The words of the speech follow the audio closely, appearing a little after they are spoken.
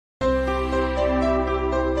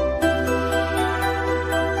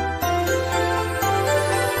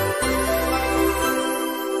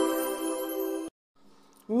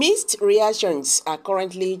Mixed reactions are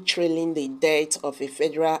currently trailing the death of a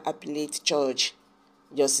federal appellate judge,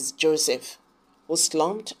 Justice Joseph, who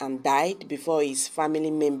slumped and died before his family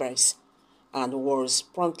members and was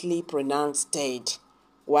promptly pronounced dead,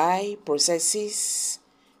 while processes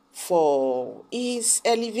for his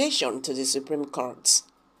elevation to the Supreme Court.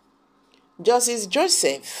 Justice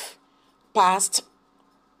Joseph passed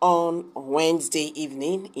on Wednesday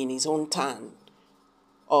evening in his hometown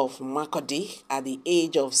of Makurdi at the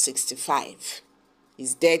age of 65.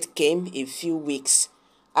 His death came a few weeks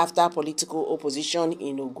after political opposition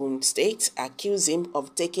in Ogun State accused him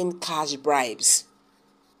of taking cash bribes.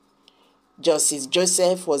 Justice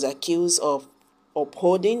Joseph was accused of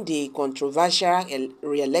upholding the controversial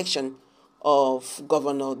re-election of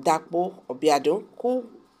Governor Dapo Obiado, who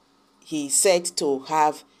he said to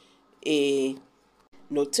have a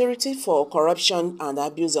notoriety for corruption and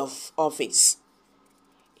abuse of office.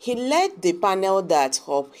 He led the panel that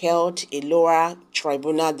upheld a lower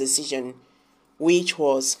tribunal decision, which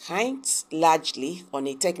was hinged largely on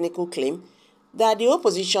a technical claim that the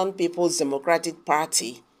opposition People's Democratic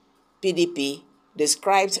Party, PDP,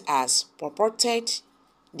 described as purported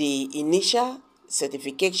the initial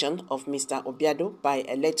certification of Mr. Obiado by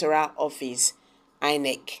Electoral Office,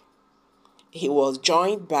 INEC. He was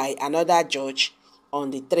joined by another judge on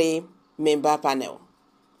the three-member panel.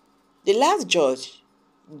 The last judge,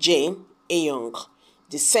 Jane Ayong,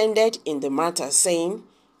 dissented in the matter, saying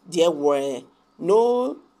there were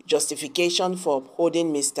no justification for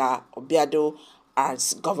upholding Mr. Obiado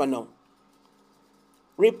as governor.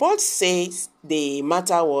 Reports say the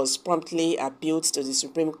matter was promptly appealed to the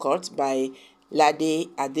Supreme Court by Lade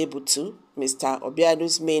Adebutu, Mr.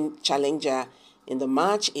 Obiado's main challenger in the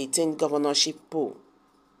March 18 governorship poll.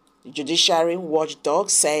 The judiciary watchdog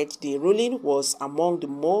said the ruling was among the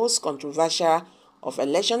most controversial of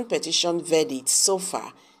election petition verdicts so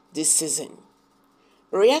far this season.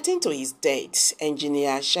 Reacting to his death,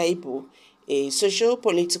 Engineer Shaibu, a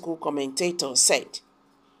socio-political commentator, said,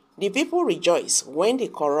 "The people rejoice when the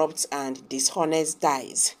corrupt and dishonest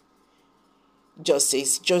dies.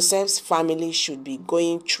 Justice Joseph's family should be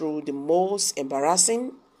going through the most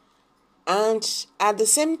embarrassing and at the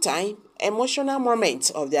same time emotional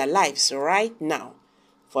moments of their lives right now,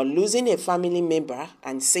 for losing a family member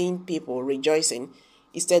and seeing people rejoicing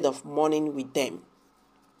instead of mourning with them."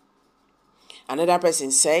 Another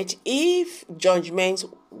person said, if judgment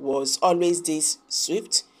was always this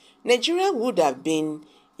swift, Nigeria would have been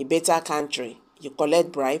a better country. You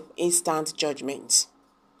collect bribe, instant judgment.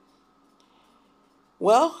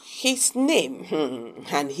 Well, his name,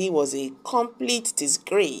 and he was a complete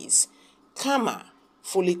disgrace. Karma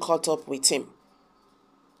fully caught up with him.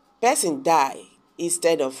 Person die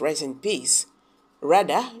instead of rest in peace.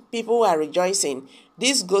 Rather, people are rejoicing.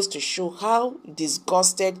 This goes to show how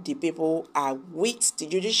disgusted the people are with the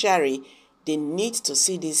judiciary. They need to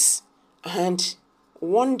see this and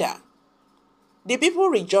wonder. The people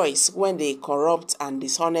rejoice when the corrupt and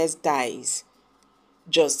dishonest dies.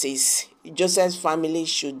 Justice Joseph's family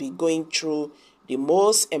should be going through the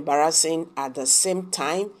most embarrassing at the same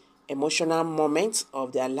time emotional moments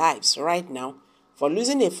of their lives right now for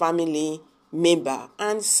losing a family member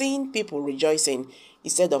and seeing people rejoicing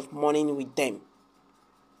instead of mourning with them.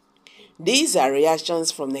 These are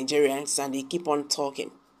reactions from Nigerians and they keep on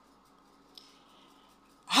talking.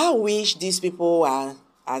 How wish these people are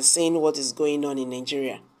seeing what is going on in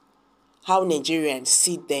Nigeria. How Nigerians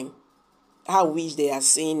see them. How wish they are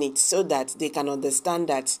seeing it so that they can understand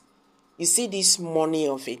that you see this money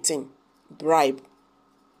of a thing, bribe.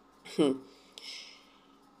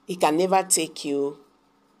 It can never take you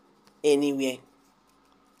anywhere.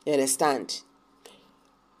 You understand?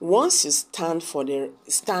 Once you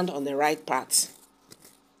stand on the right path,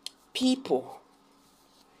 people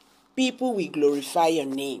will glorify your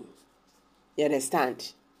name. You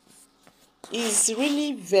understand? It's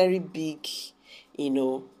really very big,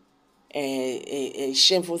 a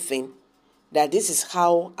shameful thing that this is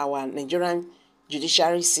how our Nigerian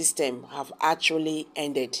judiciary system have actually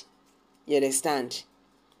ended. You understand?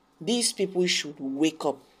 These people should wake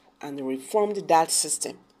up and reform that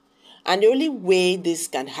system. And the only way this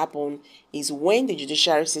can happen is when the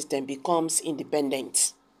judiciary system becomes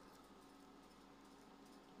independent.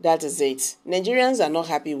 That is it. Nigerians are not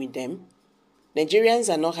happy with them.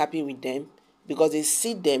 Nigerians are not happy with them because they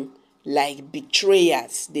see them like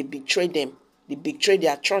betrayers. They betray them. They betray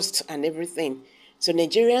their trust and everything. So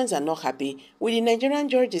Nigerians are not happy with the Nigerian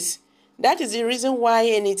judges. That is the reason why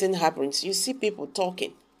anything happens. You see people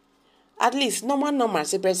talking. At least normal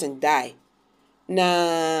say person die.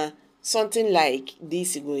 Nah, something like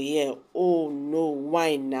this you go here. Oh no,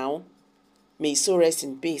 why now? May his soul rest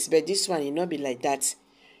in peace. But this one will not be like that.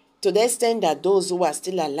 To the extent that those who are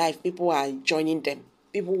still alive, people are joining them.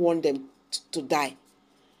 People want them to die.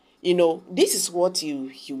 You know, this is what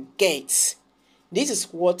you get. This is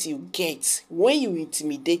what you get when you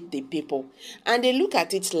intimidate the people. And they look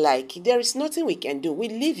at it like there is nothing we can do. We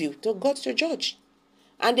leave you to God to judge.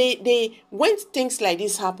 And they when things like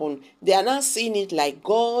this happen, they are now seeing it like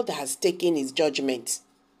God has taken his judgment.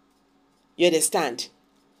 You understand?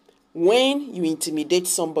 When you intimidate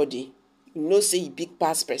somebody, you know, say a big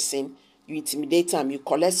pass person, you intimidate them, you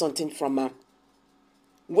collect something from them.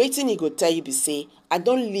 Waiting, he go tell you, be say, I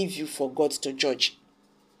don't leave you for God to judge.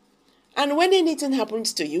 And when anything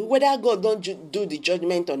happens to you, whether God don't do the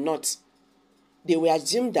judgment or not, they will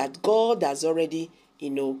assume that God has already,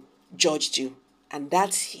 judged you. And that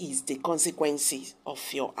is the consequences of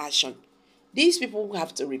your action. These people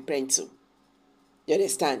have to repent too. You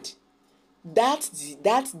understand? That's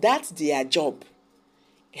their job.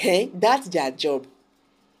 Hey, that's their job.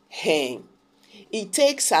 Hey, it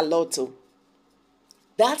takes a lot.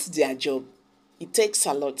 That's their job. It takes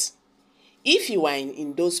a lot. If you are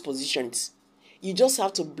in those positions, you just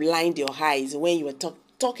have to blind your eyes when you are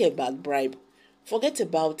talking about bribe. Forget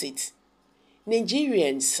about it.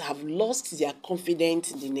 Nigerians have lost their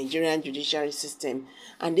confidence in the Nigerian judiciary system,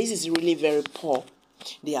 and this is really very poor.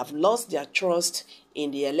 They have lost their trust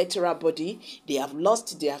in the electoral body. They have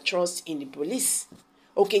lost their trust in the police.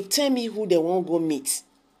 Okay, tell me who they won't go meet.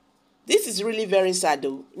 This is really very sad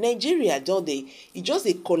though. Nigeria, it just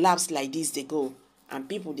a collapse like this they go. And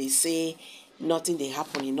people, they say nothing they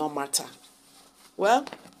happen, it no matter. Well,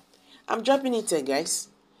 I'm dropping it here, guys.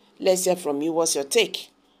 Let's hear from you. What's your take?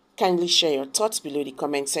 Kindly share your thoughts below the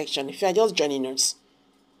comment section. If you are just joining us,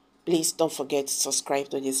 please don't forget to subscribe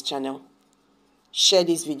to this channel. Share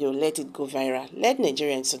this video, let it go viral. Let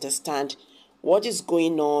Nigerians understand what is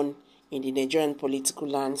going on in the Nigerian political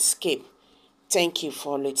landscape. Thank you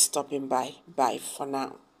for stopping by. Bye for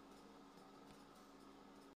now.